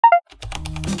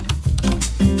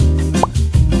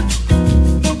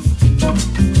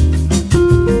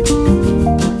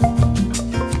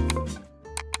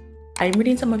I'm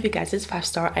reading some of you guys'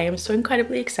 5-star. I am so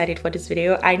incredibly excited for this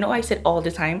video. I know I said all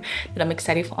the time that I'm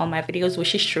excited for all my videos,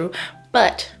 which is true,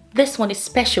 but this one is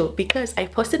special because I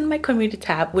posted in my community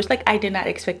tab, which like I did not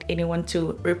expect anyone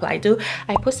to reply to.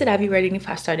 I posted, have you read any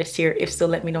 5-star this year? If so,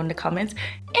 let me know in the comments.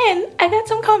 And I got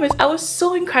some comments. I was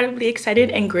so incredibly excited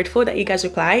and grateful that you guys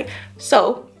replied.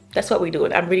 So that's what we do.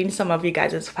 I'm reading some of you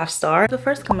guys' 5-star. The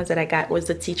first comments that I got was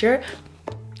the teacher.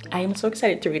 I am so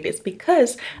excited to read this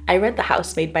because I read The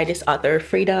Housemaid by this author,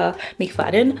 Frida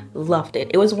McFadden. Loved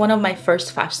it. It was one of my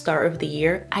first 5-star of the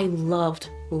year. I loved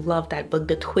that book.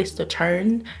 The twist, the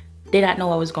turn. Did not know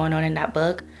what was going on in that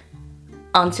book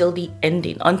until the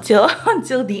ending.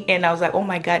 Until the end, I was like, oh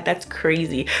my god, that's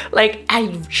crazy. Like, I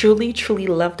truly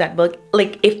love that book.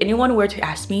 Like, if anyone were to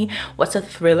ask me what's a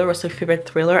thriller, what's your favorite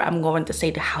thriller, I'm going to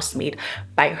say The Housemaid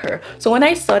by her. So when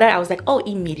I saw that, I was like, oh,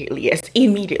 immediately, yes,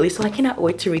 immediately. So I cannot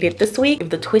wait to read it this week. If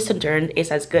the twist and turn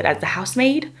is as good as The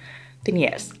Housemaid, then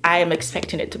yes, I am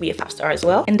expecting it to be a 5-star as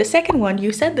well. And the second one,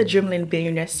 you said the Dreamland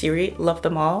Billionaire series. Love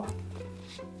them all.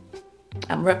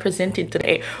 I'm representing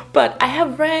today, but I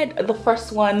have read the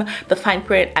first one, The Fine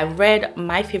Print. I read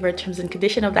my favorite terms and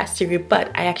condition of that series,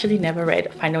 but I actually never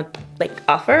read Final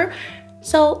Offer.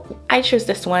 So I chose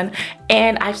this one,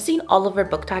 and I've seen all over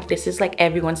book talk. This is like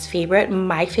everyone's favorite.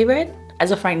 My favorite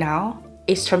as of right now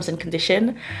is Terms and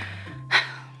Condition.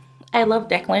 I love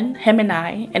Declan. Him and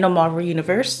I in a Marvel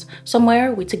universe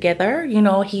somewhere, we together, you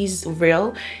know, he's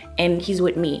real and he's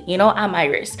with me, you know, I'm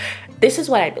Iris. This is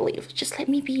what I believe. Just let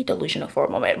me be delusional for a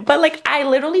moment. But like, I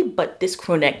literally bought this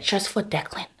crew neck just for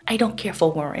Declan. I don't care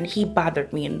for Warren. He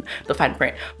bothered me in The Fine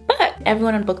Print. But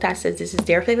everyone on BookTok says this is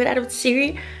their favorite out of the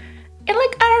series. And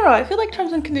like, I don't know, I feel like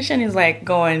Terms and Condition is like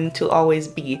going to always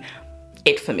be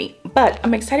it for me, but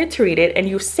I'm excited to read it. And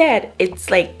you said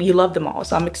it's like you love them all,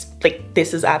 so I'm like,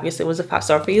 this is obviously was a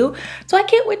 5-star for you, so I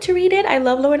can't wait to read it. I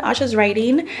love Lauren Asher's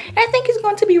writing, and I think it's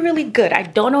going to be really good. I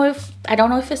don't know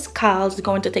if it's Kyle's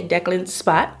going to take Declan's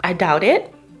spot. I doubt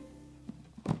it,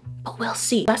 but we'll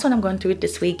see. Last one I'm going to read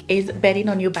this week is Betting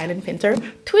on You by Lynn Pinter.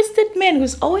 Twisted Man,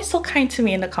 who's always so kind to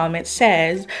me in the comments,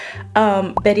 says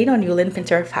Betting on You, Lynn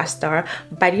Pinter, 5-star.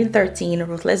 Biting 13,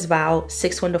 Ruthless Vow,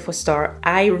 6 wonderful star.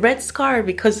 I read Scar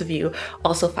because of you,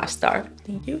 also 5-star.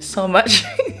 Thank you so much.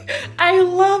 I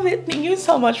love it. Thank you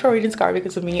so much for reading Scar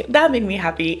because of me. That made me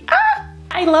happy.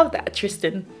 I love that.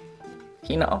 Tristan,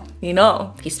 you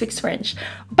know he speaks French.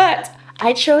 But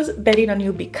I chose Betting on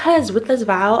You because with this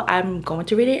vow, I'm going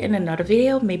to read it in another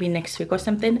video, maybe next week or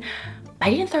something.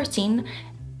 Biting 13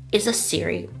 is a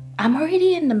series. I'm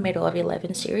already in the middle of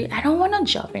 11 series. I don't want to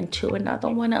jump into another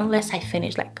one unless I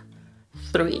finish like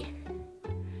 3.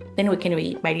 Then we can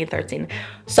read Biting 13.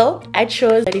 So I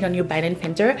chose Betting on You by Lynn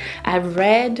Pinter. I've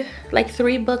read like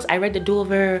 3 books. I read The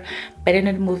Do-Over, Better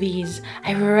Than the Movies.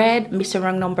 I read Mr.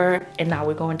 Wrong Number, and now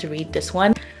we're going to read this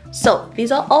one. So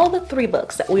these are all the 3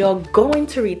 books that we are going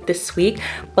to read this week,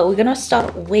 but we're gonna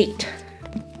start with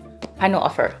Final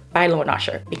Offer by Lauren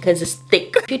Asher because it's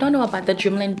thick. If you don't know about the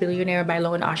Dreamland Billionaire by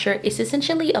Lauren Asher, it's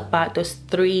essentially about those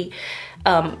 3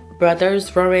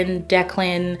 brothers, Rowan,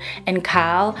 Declan, and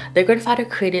Kyle. Their grandfather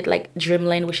created like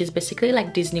Dreamland, which is basically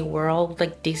like Disney World,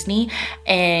 like Disney,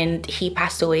 and he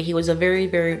passed away. He was a very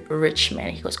rich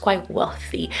man. He was quite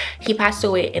wealthy. He passed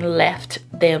away and left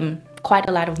them quite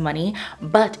a lot of money,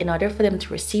 but in order for them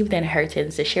to receive the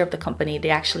inheritance, the share of the company,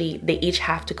 they each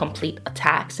have to complete a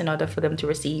tax in order for them to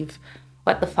receive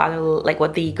what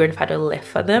the grandfather left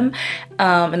for them.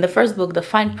 In the first book, The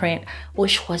Fine Print,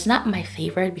 which was not my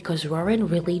favorite because Warren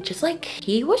really just like,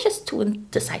 he was just too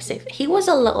indecisive. He was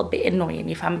a little bit annoying,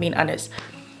 if I'm being honest.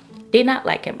 Did not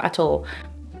like him at all.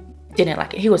 Didn't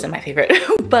like it. He wasn't my favorite.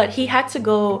 But he had to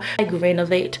go like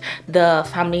renovate the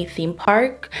family theme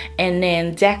park, and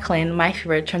then Declan, my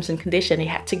favorite, Terms and Condition, he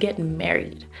had to get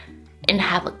married and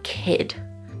have a kid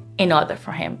in order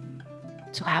for him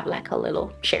to have like a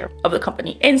little share of the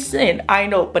company. Insane, I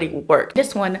know, but it worked.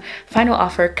 This one, Final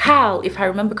Offer, Kyle, if I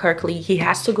remember correctly, he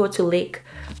has to go to Lake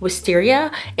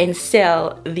Wisteria and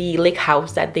sell the lake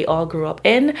house that they all grew up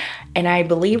in, and I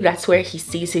believe that's where he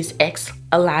sees his ex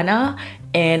Alana,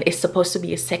 and it's supposed to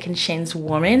be a second chance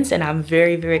woman's, and I'm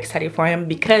very excited for him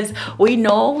because we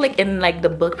know like in like the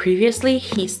book previously,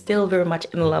 he's still very much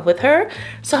in love with her.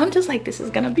 So I'm just like, this is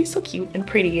gonna be so cute and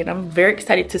pretty, and I'm very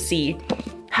excited to see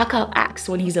how Kyle acts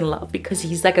when he's in love because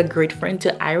he's like a great friend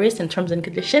to Iris in Terms and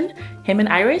Condition. Him and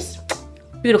Iris,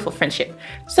 beautiful friendship.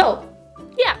 So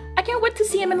yeah, I can't wait to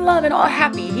see him in love and all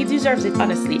happy. He deserves it,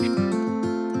 honestly.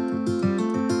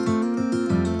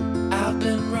 I've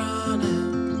been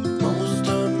running most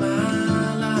of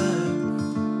my life,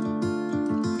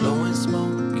 blowing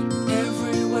smoke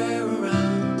everywhere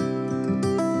around.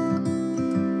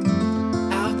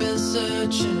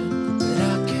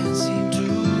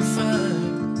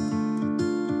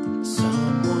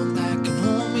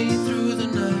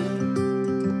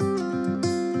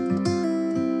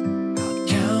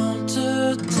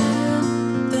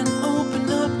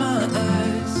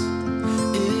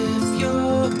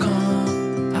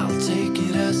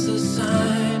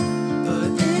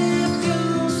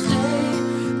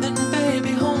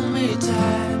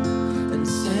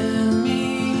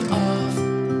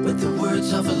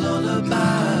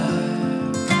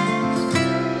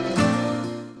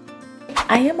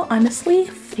 I am honestly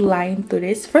flying through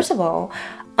this. First of all,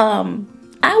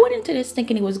 I went into this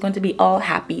thinking it was going to be all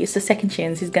happy. It's the second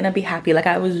chance. He's gonna be happy. Like,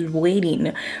 I was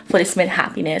waiting for this man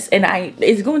happiness, and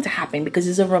it's going to happen because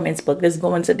it's a romance book. There's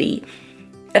going to be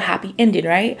a happy ending,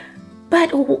 right?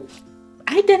 But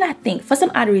I did not think, for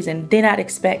some odd reason, did not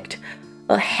expect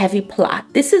a heavy plot.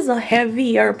 This is a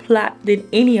heavier plot than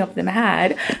any of them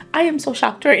had. I am so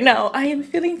shocked right now. I am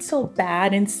feeling so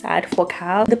bad and sad for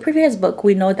Cal. The previous book,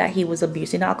 we know that he was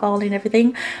abusing alcohol and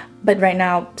everything, but right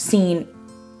now, seeing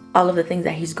all of the things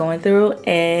that he's going through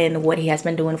and what he has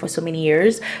been doing for so many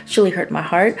years truly hurt my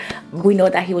heart. We know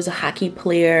that he was a hockey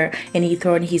player and he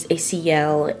threw in his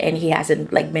ACL, and he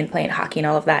hasn't like been playing hockey and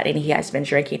all of that, and he has been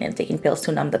drinking and taking pills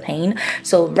to numb the pain.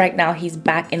 So right now he's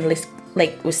back in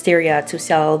like wisteria to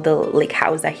sell the lake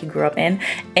house that he grew up in,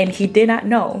 and he did not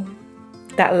know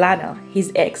that Lana,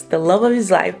 his ex, the love of his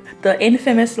life, the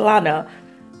infamous Lana,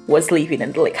 was leaving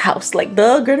in the lake house. Like,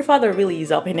 the grandfather really is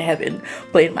up in heaven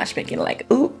playing matchmaking, like,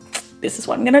 ooh, this is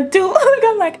what I'm gonna do. Like,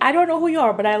 I'm like, I don't know who you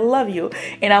are, but I love you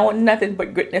and I want nothing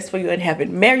but greatness for you in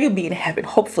heaven. May you be in heaven,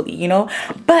 hopefully, you know.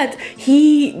 But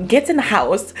he gets in the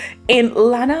house, and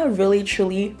Lana really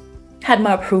truly had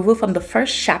my approval from the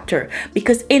first chapter,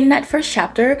 because in that first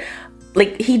chapter,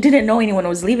 like, he didn't know anyone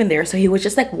was leaving there, so he was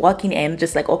just like walking in,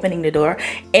 just like opening the door,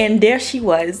 and there she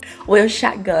was with a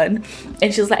shotgun,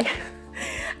 and she was like,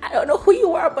 I don't know who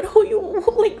you are, but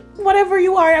like, whatever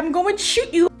you are, I'm going to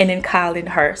shoot you. And then Kyle and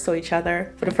her saw each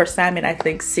other for the first time in, I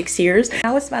think, 6 years.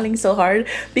 I was smiling so hard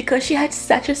because she had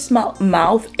such a small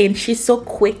mouth, and she's so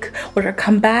quick with her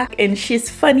comeback, and she's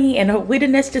funny, and her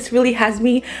wittiness just really has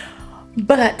me.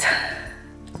 But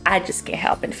I just can't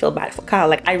help and feel bad for Kyle.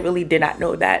 Like, I really did not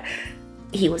know that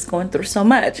he was going through so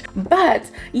much.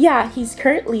 But yeah, he's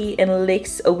currently in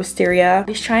Lake's wisteria.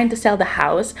 He's trying to sell the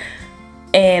house,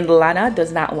 and Lana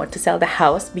does not want to sell the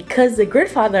house because the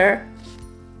grandfather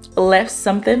left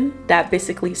something that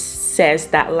basically says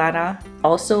that Lana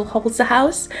also holds the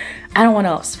house. I don't want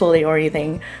to spoil it or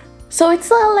anything, so it's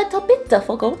a little bit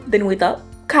difficult than we thought.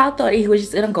 Kyle thought he was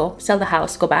just gonna go sell the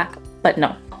house, go back, but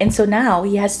no. And so now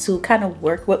he has to kind of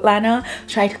work with Lana,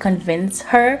 try to convince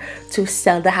her to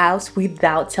sell the house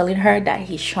without telling her that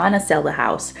he's trying to sell the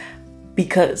house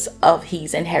because of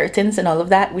his inheritance and all of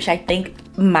that, which I think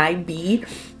might be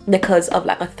because of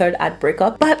like a third act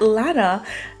breakup. But Lana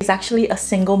is actually a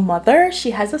single mother. She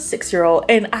has a 6-year-old,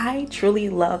 and I truly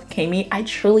love 𝐬𝐤. I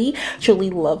truly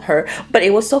love her. But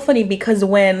it was so funny because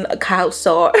when Kyle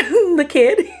saw the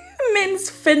kid, Min's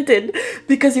fainted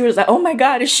because he was like, oh my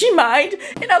god, is she mine?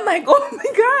 And I'm like, oh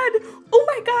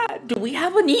my god, do we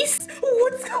have a niece?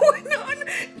 What's going on?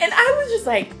 And I was just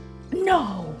like,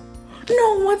 no,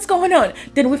 what's going on?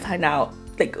 Then we find out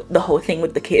like the whole thing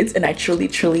with the kids, and I truly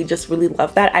just really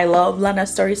love that. I love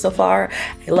Lana's story so far.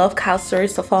 I love Kyle's story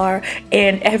so far,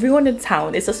 and everyone in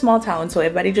town, it's a small town, so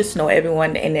everybody just know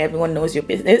everyone, and everyone knows your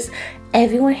business.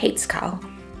 Everyone hates Kyle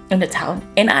in the town,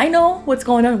 and I know what's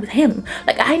going on with him.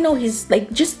 Like, I know he's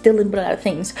like just dealing with a lot of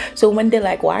things. So when they're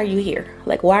like, why are you here?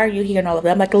 Like, why are you here and all of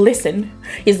that, I'm like, listen,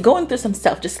 he's going through some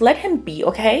stuff. Just let him be,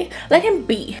 okay? Let him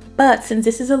be. But since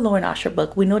this is a Lauren Asher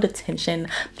book, we know the tension,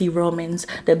 the romance,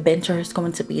 the banter is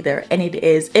going to be there, and it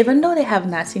is. Even though they have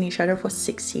not seen each other for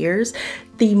 6 years,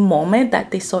 the moment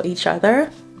that they saw each other,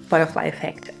 butterfly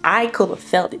effect. I could have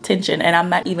felt the tension, and I'm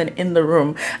not even in the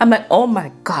room. I'm like, oh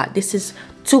my god, this is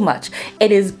too much.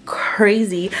 It is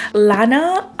crazy.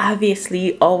 Lana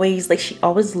obviously always, like, she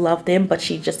always loved him, but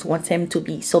she just wants him to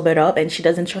be sobered up, and she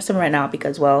doesn't trust him right now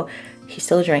because, well, he's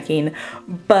still drinking.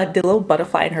 But the little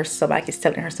butterfly in her stomach is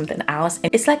telling her something else,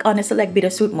 and it's like honestly like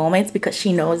bittersweet moments because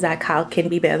she knows that Kyle can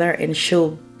be better, and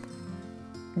she'll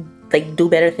like do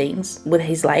better things with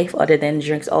his life other than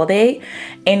drinks all day.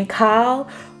 And Kyle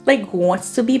like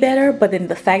wants to be better, but then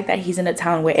the fact that he's in a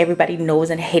town where everybody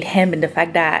knows and hate him, and the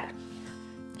fact that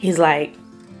he's like,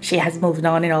 she has moved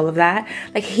on and all of that,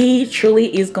 like, he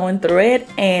truly is going through it.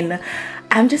 And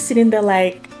I'm just sitting there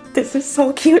like, this is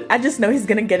so cute. I just know he's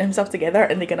gonna get himself together,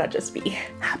 and they're gonna just be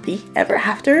happy ever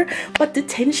after. But the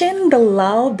tension, the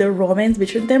love, the romance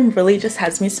between them really just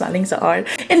has me smiling so hard.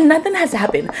 And nothing has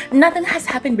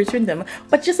happened between them,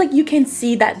 but just like you can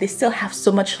see that they still have so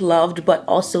much love, but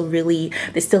also really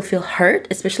they still feel hurt,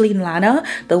 especially in Lana.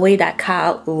 The way that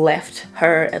Kyle left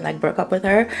her and like broke up with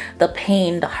her, the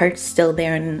pain, the hurt's still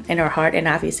there in her heart. And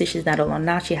obviously she's not alone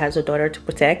now. She has a daughter to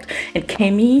protect, and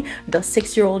𝐬𝐤, the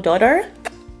 6-year-old daughter,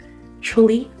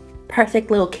 truly perfect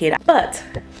little kid. But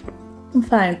I'm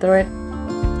fine through it.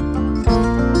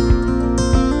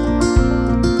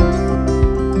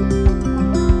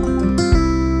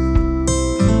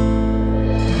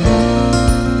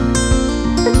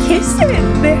 They're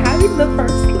kissing. They have sharing the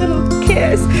first little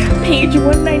kiss. Page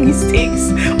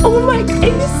 196. Oh my god,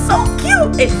 it's so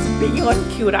cute. It's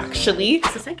beyond cute actually.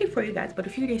 It's the second for you guys, but a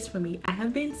few days for me. I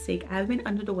have been sick. I have been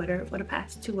under the weather for the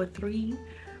past 2 or 3.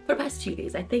 For the past 2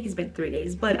 days. I think it's been 3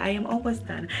 days, but I am almost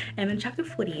done. And in chapter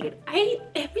 48,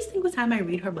 every single time I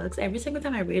read her books, every single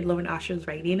time I read Lauren Asher's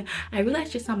writing, I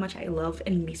realize just how much I love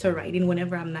and miss her writing.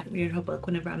 Whenever I'm not reading her book,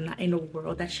 whenever I'm not in the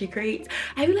world that she creates,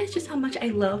 I realize just how much I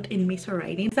loved and miss her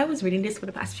writing. As I was reading this for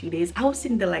the past few days, I was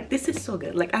sitting there like, this is so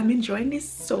good. Like, I'm enjoying this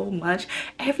so much.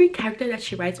 Every character that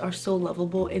she writes are so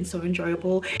lovable and so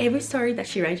enjoyable. Every story that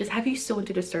she writes just have you so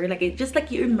into the story. Like, it just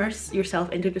like you immerse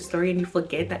yourself into the story and you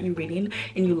forget that you're reading,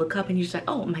 and you look up and you're just like,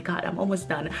 oh my god, I'm almost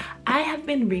done. I have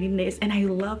been reading this and I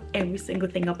love every single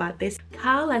thing about this.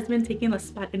 Kyle has been taking a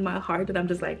spot in my heart, and I'm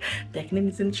just like, Declan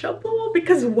is in trouble,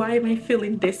 because why am I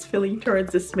feeling this feeling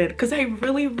towards this man? Because I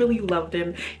really loved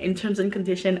him in Terms and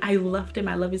Condition. I loved him.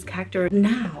 I love his character.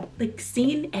 Now, like,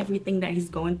 seeing everything that he's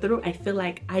going through, I feel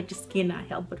like I just cannot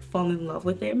help but fall in love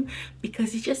with him,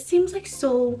 because he just seems like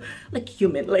so like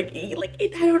human. Like I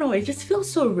don't know, it just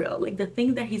feels so real. Like the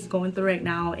thing that he's going through right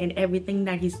now and everything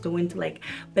that he's doing to like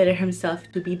better himself,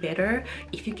 to be better.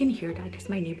 If you can hear that, it's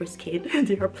my neighbor's kid.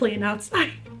 They are playing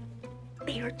outside.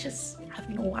 They are just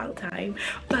having a wild time.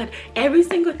 But every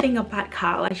single thing about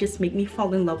Kyle just make me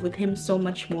fall in love with him so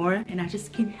much more, and I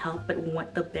just can't help but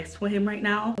want the best for him right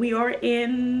now. We are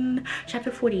in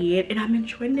chapter 48 and I'm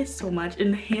enjoying this so much,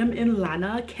 and him and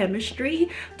Lana chemistry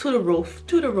to the roof,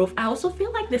 I also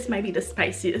feel like this might be the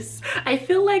spiciest. I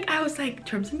feel like I was like,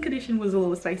 Terms and Condition was a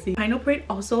little spicy, Final Parade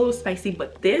also spicy,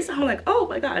 but this, I'm like, oh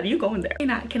my god, you going there.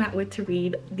 And I cannot wait to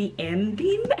read the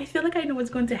ending. I feel like I know what's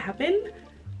going to happen.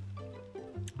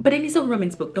 But it is a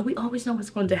romance book, though we always know what's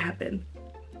going to happen.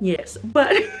 Yes,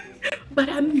 but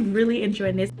I'm really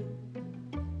enjoying this.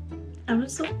 I'm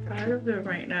so proud of him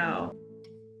right now.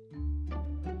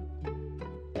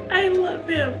 I love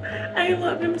him. I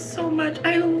love him so much.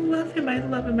 I love him. I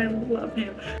love him. I love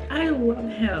him. I love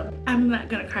him. I'm not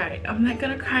gonna cry. I'm not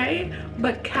gonna cry.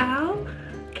 But Cal,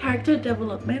 character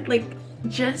development, like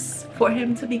just for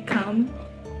him to become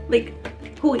like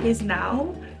who he is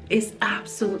now, is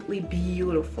absolutely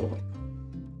beautiful.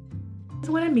 That's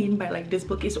what I mean by like this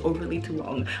book is overly too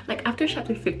long. Like after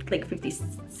chapter 50, like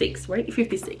 56, right?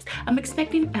 56. I'm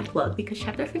expecting epilogue, because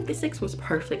chapter 56 was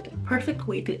perfect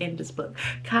way to end this book.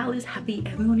 Kyle is happy,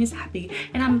 everyone is happy,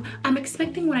 and I'm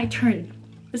expecting when I turn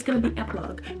it's gonna be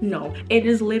epilogue. No, it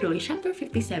is literally chapter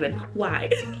 57. Why?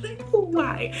 Like,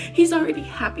 why? He's already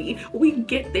happy. We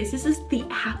get this. This is the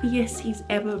happiest he's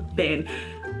ever been.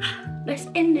 Let's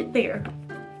end it there.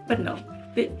 But no,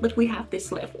 but we have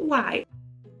this left. Why?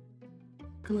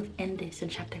 Could have ended this in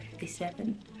chapter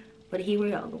 57, but here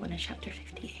we are going to chapter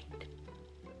 58.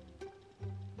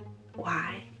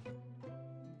 Why?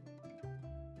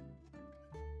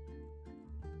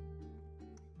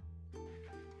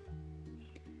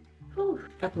 Whew,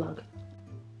 epilogue.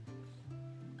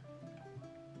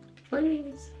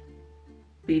 Please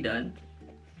be done.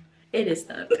 It is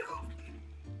done.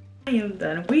 I am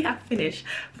done. We have finished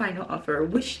Final Offer,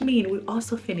 which means we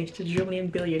also finished The Julian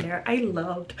Billionaire. I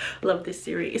love this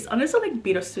series. It's honestly like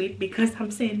bittersweet, because I'm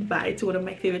saying bye to one of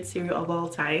my favorite series of all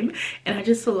time, and I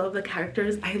just love the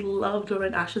characters. I love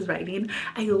Lauren Asher's writing.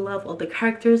 I love all the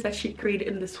characters that she created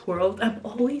in this world. I'm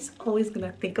always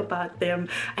gonna think about them.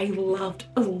 I love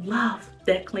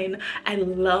Declan.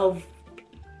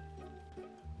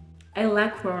 I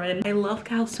like Lauren. I love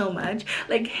Kyle so much.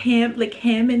 Like him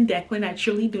and Declan, I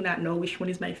truly do not know which one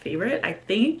is my favorite. I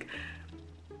think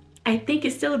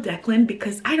it's still Declan,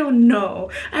 because I don't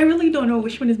know. I really don't know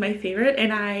which one is my favorite,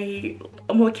 and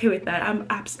I'm okay with that. I'm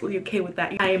absolutely okay with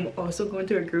that. I am also going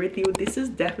to agree with you. This is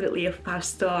definitely a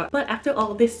 5-star. But after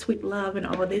all this sweet love and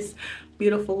all this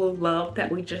beautiful love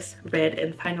that we just read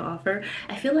in Final Offer,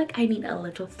 I feel like I need a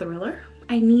little thriller.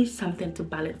 I need something to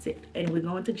balance it, and we're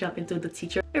going to jump into The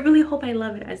Teacher. I really hope I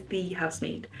love it as The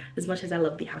Housemaid as much as I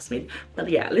love The Housemaid. But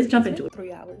yeah, let's jump into it.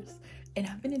 3 hours, and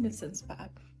I've been in it since 5.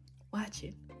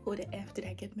 Watching. Who the F did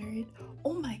I get married?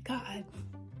 Oh my god,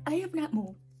 I have not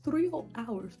moved 3 whole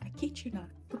hours. I kid you not,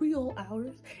 3 whole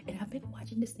hours, and I've been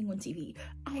watching this thing on TV.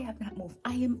 I have not moved.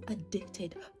 I am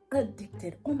addicted.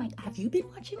 Oh my god, have you been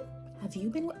watching? Have you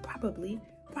been?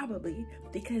 Probably,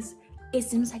 because it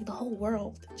seems like the whole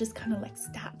world just kind of like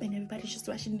stopped and everybody's just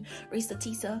watching Race to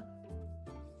Tisa.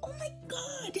 Oh my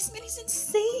god, this man is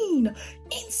insane.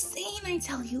 Insane, I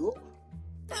tell you.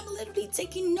 I'm literally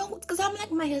taking notes, because I'm like,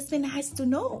 my husband has to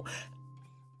know.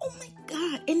 Oh my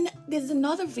god. And there's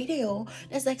another video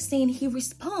that's like saying he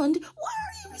respond. Why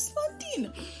are you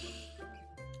responding?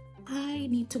 I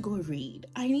need to go read.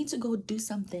 I need to go do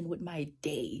something with my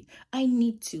day. I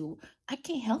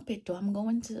can't help it though. I'm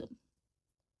going to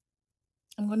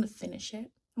finish it.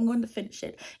 I'm going to finish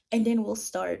it. And then we'll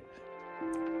start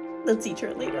the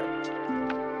teacher later.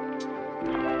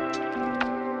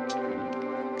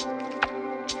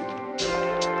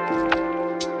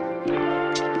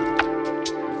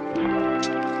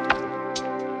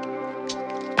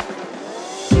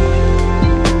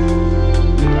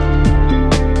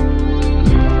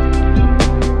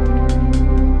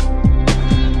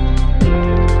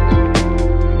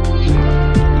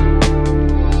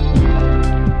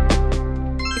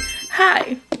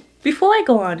 Before I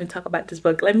go on and talk about this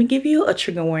book, let me give you a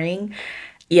trigger warning.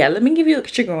 Yeah, let me give you a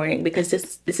trigger warning because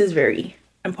this is very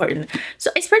important. So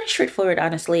it's pretty straightforward,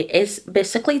 honestly. It's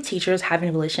basically teachers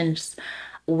having relations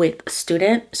with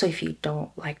students. So if you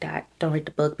don't like that, don't read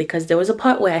the book, because there was a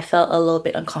part where I felt a little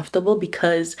bit uncomfortable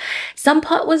because some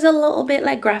part was a little bit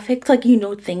like graphic, like, you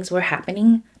know, things were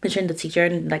happening between the teacher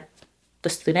and like the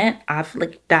student.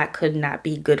 That could not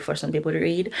be good for some people to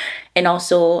read. And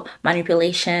also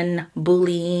manipulation,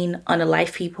 bullying,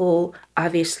 unalive people.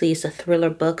 Obviously it's a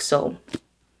thriller book, so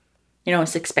you know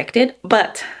it's expected.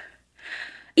 But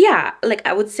yeah, like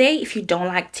I would say if you don't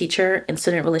like teacher and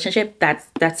student relationship,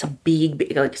 that's a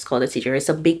big like, it's called a teacher. It's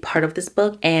a big part of this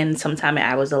book, and sometimes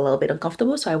I was a little bit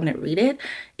uncomfortable, so I wouldn't read it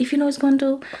if you know it's going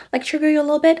to like trigger you a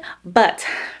little bit. But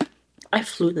I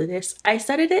flew through this. I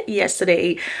started it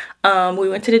yesterday. We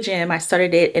went to the gym, I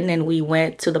started it, and then we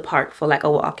went to the park for like a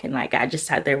walk, and like I just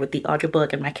sat there with the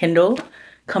audiobook and my Kindle,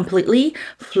 completely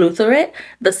flew through it.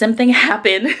 The same thing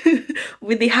happened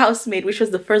with the Housemaid, which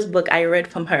was the first book I read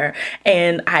from her,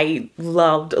 and I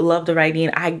loved the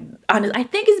writing. I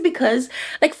think it's because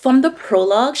like from the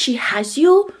prologue she has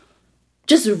you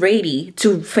just ready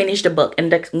to finish the book in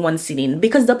that one sitting,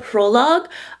 because the prologue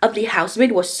of the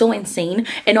Housemaid was so insane,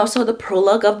 and also the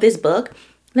prologue of this book.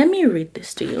 Let me read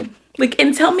this to you, like,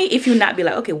 and tell me if you not be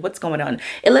like, okay, what's going on.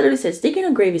 It literally says, digging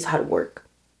a grave is hard work.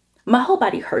 My whole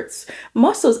body hurts.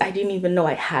 Muscles I didn't even know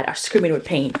I had are screaming with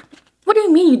pain. What do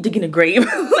you mean you're digging a grave?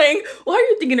 Like, why are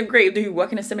you digging a grave? Do you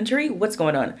work in a cemetery? What's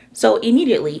going on? So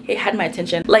immediately it had my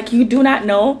attention. Like, you do not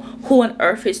know who on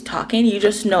earth is talking. You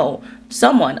just know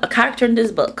someone, a character in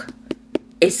this book,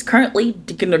 is currently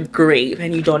digging a grave,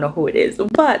 and you don't know who it is.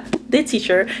 But the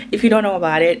teacher, if you don't know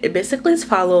about it, it basically is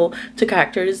follow two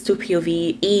characters, two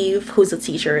POV. Eve, who's a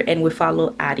teacher, and we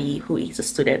follow Addie, who is a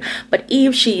student. But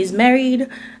Eve, she is married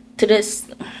to this,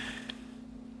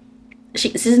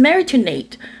 she's married to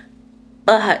Nate,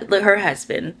 her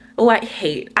husband, who I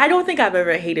hate. I don't think I've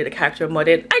ever hated a character more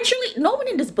than, actually no one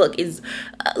in this book is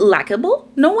likable.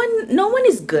 No one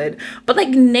is good, but like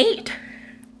Nate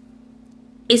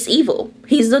is evil.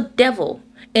 He's the devil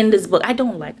in this book. I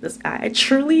don't like this guy. I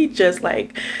truly just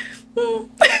like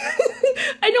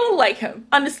I don't like him,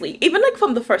 honestly. Even like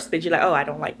from the first page, you're like, oh, I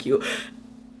don't like you.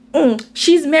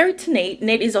 She's married to Nate.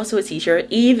 Nate is also a teacher.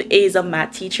 Eve is a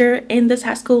math teacher in this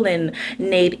high school, and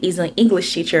Nate is an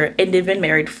English teacher, and they've been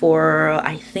married for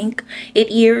I think 8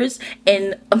 years.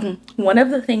 And one of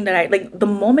the things that I like, the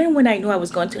moment when I knew I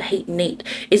was going to hate Nate,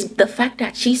 is the fact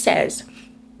that she says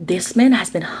this man has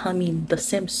been humming the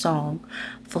same song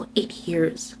for 8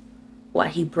 years while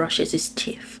he brushes his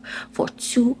teeth for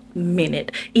 2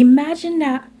 minutes. Imagine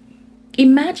that.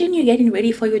 Imagine you're getting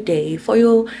ready for your day, for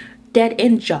your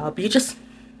dead-end job. You're just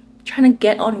trying to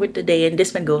get on with the day, and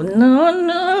this man goes,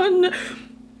 no,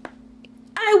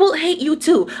 I will hate you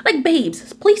too. Like,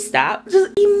 babes, please stop.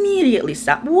 Just immediately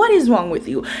stop. What is wrong with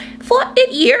you? For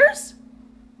 8 years?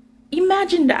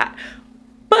 Imagine that.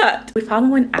 But we're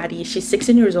following Addie. She's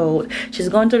 16 years old. She's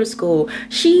going to the school.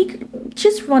 She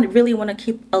just really want to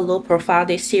keep a low profile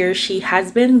this year. She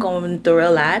has been going through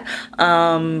a lot.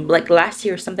 Like last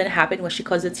year, something happened where she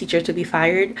caused the teacher to be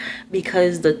fired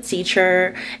because the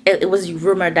teacher, it was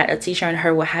rumored that a teacher and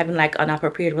her were having like an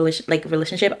inappropriate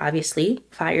relationship. Obviously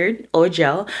fired or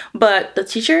jail. But the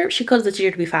teacher, she caused the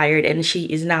teacher to be fired, and she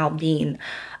is now being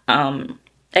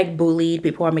like bullied.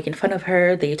 People are making fun of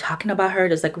her. They're talking about her.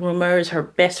 There's like rumors her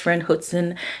best friend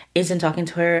Hudson isn't talking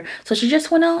to her. So she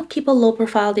just want to keep a low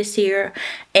profile this year.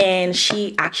 And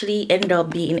she actually ended up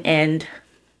being in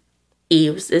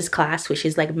Eve's class, which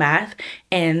is like math,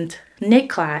 and Nate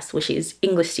class, which is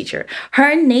English teacher.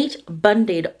 Her and Nate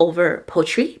bonded over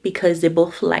poetry because they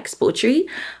both like poetry.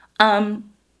 Why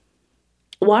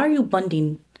are you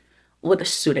bonding with a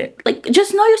student? Like,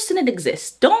 just know your student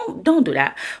exists. Don't do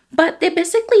that. But they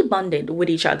basically bonded with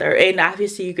each other, and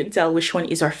obviously you can tell which one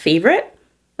is our favorite,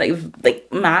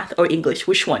 like math or English,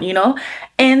 which one, you know.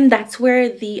 And that's where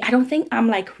the, I don't think I'm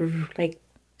like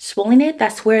spoiling it,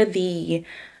 that's where the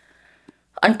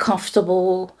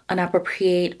uncomfortable,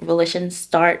 inappropriate relations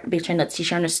start between the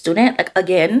teacher and the student. Like,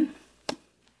 again,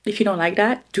 if you don't like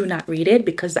that, do not read it,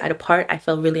 because at a part I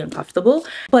felt really uncomfortable.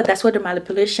 But that's where the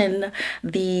manipulation,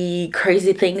 the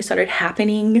crazy things started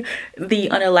happening, the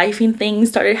unaliving things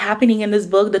started happening in this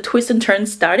book. The twists and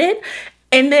turns started.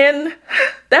 And then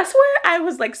that's where I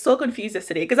was like so confused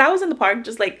yesterday, because I was in the park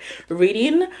just like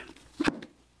reading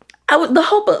the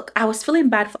whole book. I was feeling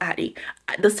bad for Addie,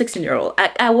 the 16-year-old.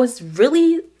 I was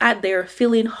really out there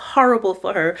feeling horrible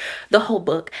for her the whole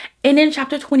book. And then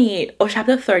chapter 28 or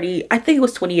chapter 30, I think it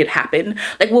was 28, happened.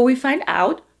 Like, where we find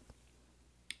out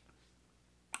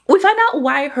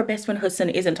why her best friend Hudson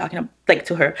isn't talking like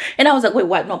to her. And I was like, wait,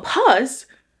 what? No, pause.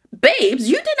 Babes,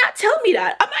 you did not tell me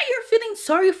that. I'm out here feeling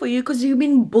sorry for you because you've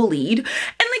been bullied.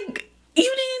 And like, you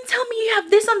didn't tell me you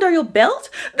have this under your belt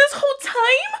this whole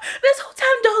time,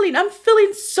 darling. I'm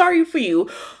feeling sorry for you.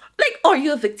 Like, are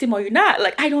you a victim or you're not?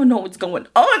 Like, I don't know what's going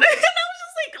on. And I was just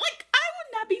like, I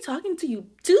would not be talking to you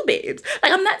too, babes.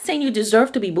 Like, I'm not saying you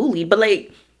deserve to be bullied, but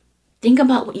like, think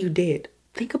about what you did.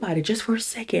 Think about it just for a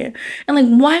second. And like,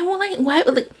 why,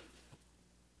 like,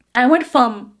 I went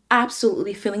from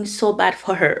absolutely feeling so bad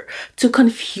for her to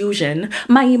confusion.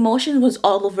 My emotion was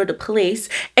all over the place.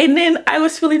 And then I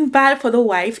was feeling bad for the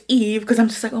wife, Eve, because I'm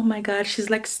just like, oh my God, she's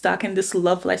like stuck in this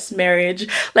loveless marriage.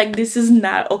 Like, this is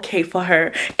not okay for her.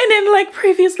 And then like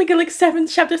previously, like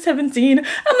chapter 17,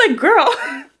 I'm like, girl,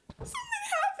 something happened.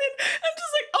 I'm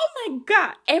just like, oh my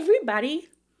God, everybody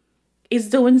is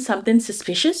doing something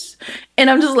suspicious. And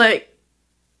I'm just like,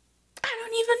 I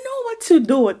don't even know what to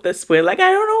do at this point. Like,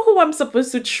 I don't know who I'm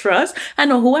supposed to trust. I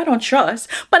know who I don't trust,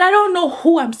 but I don't know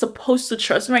who I'm supposed to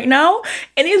trust right now.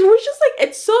 And it was just like,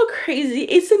 it's so crazy.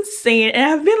 It's insane. And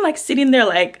I've been like sitting there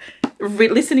like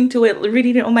listening to it,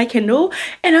 reading it on my Kindle.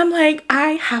 And I'm like, I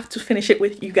have to finish it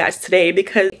with you guys today,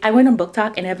 because I went on Book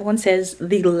Talk and everyone says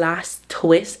the last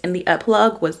twist and the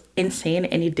epilogue was insane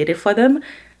and it did it for them.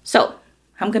 So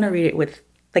I'm going to read it with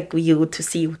like you to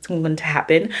see what's going to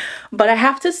happen. But I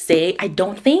have to say, I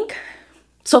don't think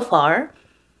so far,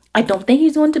 I don't think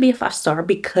he's going to be a 5-star,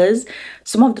 because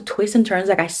some of the twists and turns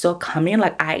like I saw coming,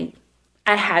 like I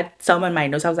had some in my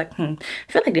nose. I was like, I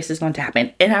feel like this is going to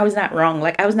happen. And I was not wrong.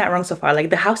 Like, I was not wrong so far. Like,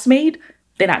 the housemaid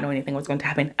did not know anything was going to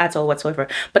happen at all whatsoever.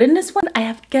 But in this one, I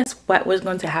have guessed what was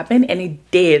going to happen, and it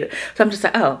did. So I'm just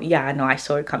like, oh yeah, I know, I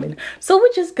saw it coming. So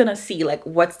we're just gonna see like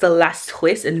what's the last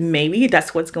twist, and maybe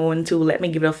that's what's going to let me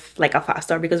give it like a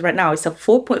 5-star, because right now it's a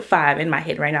 4.5 in my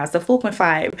head. Right now it's a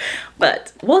 4.5,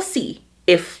 but we'll see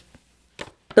if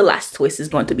the last twist is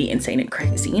going to be insane and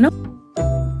crazy, you know.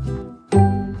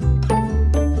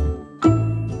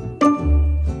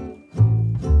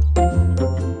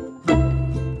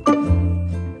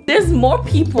 There's more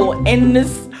people in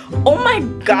this. Oh my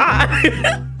God.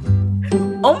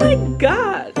 Oh my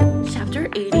God. Chapter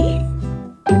 80.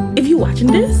 If you're watching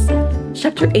this,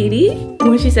 chapter 80,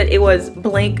 when she said it was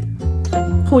blank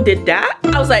who did that,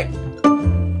 I was like,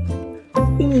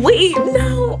 wait,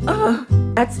 no.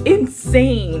 That's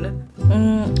insane.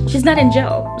 She's not in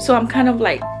jail. So I'm kind of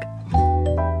like,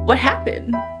 what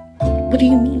happened? What do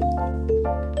you mean?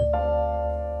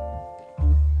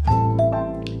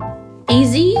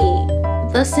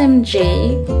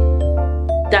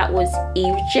 𝐒𝐫𝐤𝐢𝐚, that was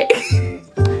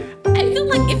𝐒𝐤𝐤. I feel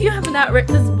like if you have not read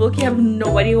this book, you have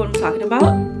no idea what I'm talking about.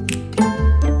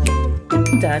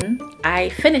 I'm done. I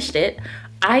finished it.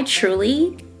 I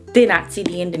truly did not see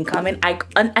the ending coming. I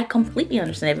completely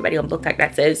understand everybody on Book Talk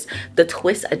that says the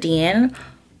twist at the end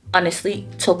honestly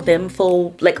took them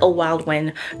for like a wild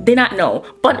win. Did not know.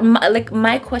 But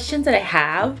my questions that I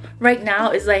have right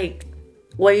now is like,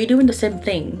 why are you doing the same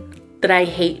thing that I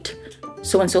hate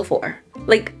so and so for?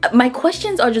 Like, my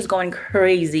questions are just going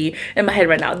crazy in my head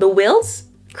right now. The wills,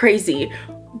 crazy.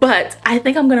 But I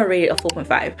think I'm gonna rate it a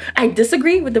 4.5. I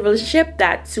disagree with the relationship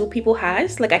that two people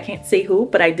has. Like, I can't say who,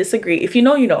 but I disagree. If you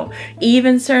know, you know.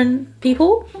 Even certain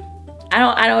people,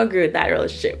 I don't agree with that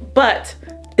relationship. But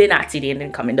did not see the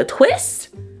ending coming. The twist,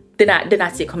 did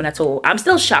not see it coming at all. I'm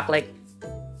still shocked. Like,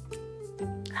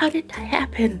 how did that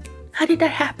happen? How did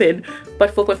that happen?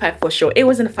 But 4.5 for sure. It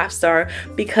wasn't a 5-star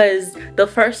because the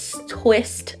first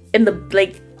twist in the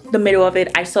middle of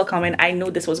it, I saw coming. I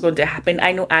knew this was going to happen.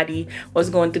 I knew Addie was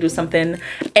going to do something.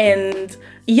 And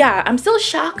yeah, I'm still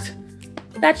shocked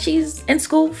that she's in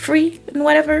school free and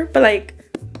whatever. But like,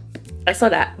 I saw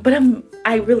that. But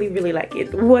I really, really like it.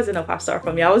 It wasn't a 5-star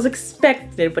for me. I was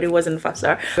expecting it, but it wasn't a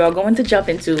 5-star. We're going to jump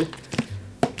into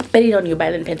Betting on You by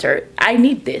Lynn Pinter. I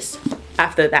need this.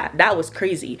 After that was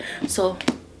crazy. So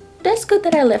that's good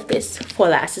that I left this for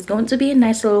last. It's going to be a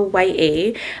nice little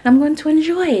YA, and I'm going to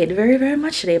enjoy it very, very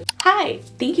much today. Hi,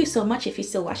 thank you so much if you're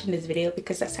still watching this video,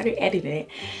 because I started editing it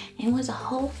and it was a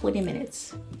whole 40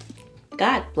 minutes.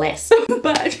 God bless.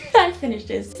 But I finished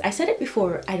this. I said it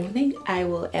before, I don't think I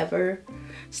will ever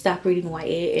stop reading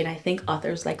YA, and I think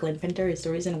authors like Lynn Pinter is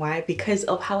the reason why, because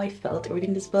of how I felt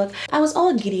reading this book. I was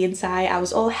all giddy inside. I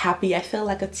was all happy. I felt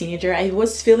like a teenager. I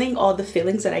was feeling all the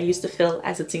feelings that I used to feel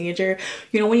as a teenager.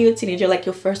 You know, when you're a teenager, like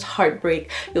your first heartbreak,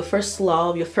 your first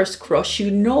love, your first crush,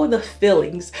 you know the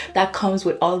feelings that comes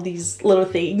with all these little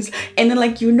things. And then,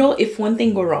 like, you know, if one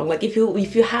thing go wrong, like if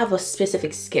you have a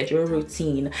specific schedule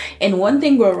routine and one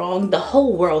thing go wrong, the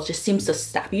whole world just seems to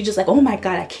stop. You just like, oh my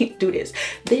god, I can't do this.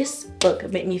 This book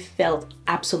made me felt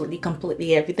absolutely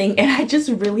completely everything, and I just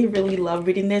really love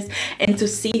reading this, and to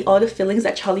see all the feelings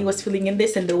that Charlie was feeling in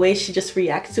this and the way she just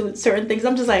reacts to certain things,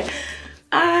 I'm just like,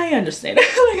 I understand. Like,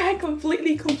 I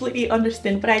completely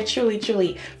understand. But I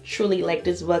truly like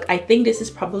this book. I think this is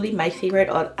probably my favorite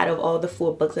out of all the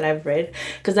 4 books that I've read,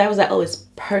 because I was like, oh, it's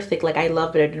perfect. Like, I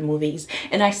love better than movies,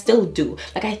 and I still do.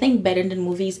 Like, I think better than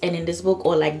movies, and in this book,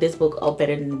 or like this book, are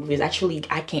better than movies. Actually,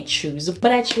 I can't choose,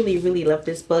 but I truly really love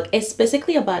this book. It's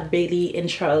basically about Bailey and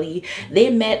Charlie. They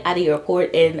met at the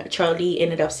airport, and Charlie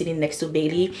ended up sitting next to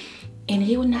Bailey, and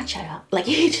he would not shut up. Like,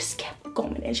 he just kept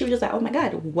going, and she was just like, oh my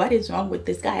god, what is wrong with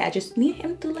this guy? I just need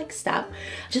him to like stop.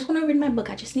 I just want to read my book.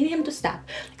 I just need him to stop.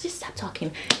 Like, just stop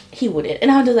talking. He wouldn't, and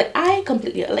I was just like, I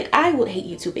completely, like, I would hate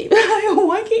you too, babe.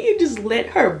 Why can't you just let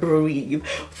her breathe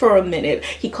for a minute?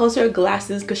 He calls her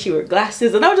glasses because she wore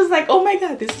glasses, and I was just like, oh my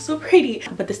god, this is so pretty.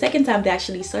 But the second time they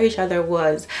actually saw each other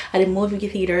was at a movie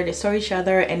theater. They saw each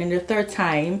other, and then the third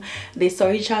time they saw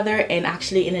each other and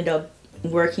actually ended up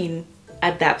working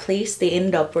at that place. They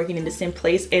ended up working in the same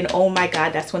place, and oh my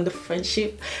god, that's when the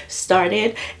friendship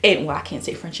started. And well, I can't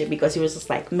say friendship, because it was just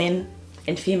like, men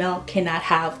and female cannot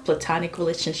have platonic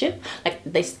relationship, like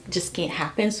they just can't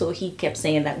happen. So he kept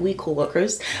saying that we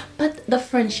co-workers, but the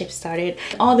friendship started.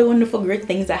 All the wonderful great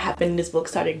things that happened in this book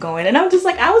started going, and I'm just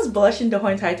like, I was blushing the whole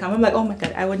entire time. I'm like, oh my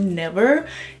god, I would never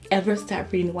ever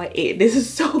stop reading YA. This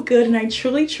is so good, and I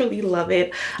truly love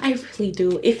it. I really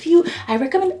do. I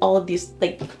recommend all of these,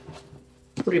 like,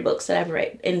 3 books that I've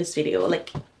read in this video.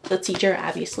 Like, The Teacher,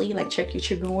 obviously, like, check your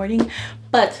trigger warning,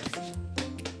 but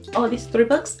all these 3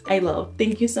 books I love.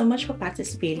 Thank you so much for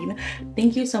participating.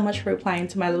 Thank you so much for replying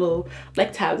to my little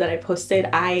like tab that I posted.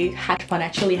 I had fun,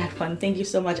 actually had fun. Thank you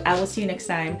so much. I will see you next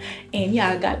time, and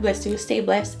yeah, God bless you, stay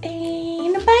blessed,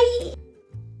 and bye.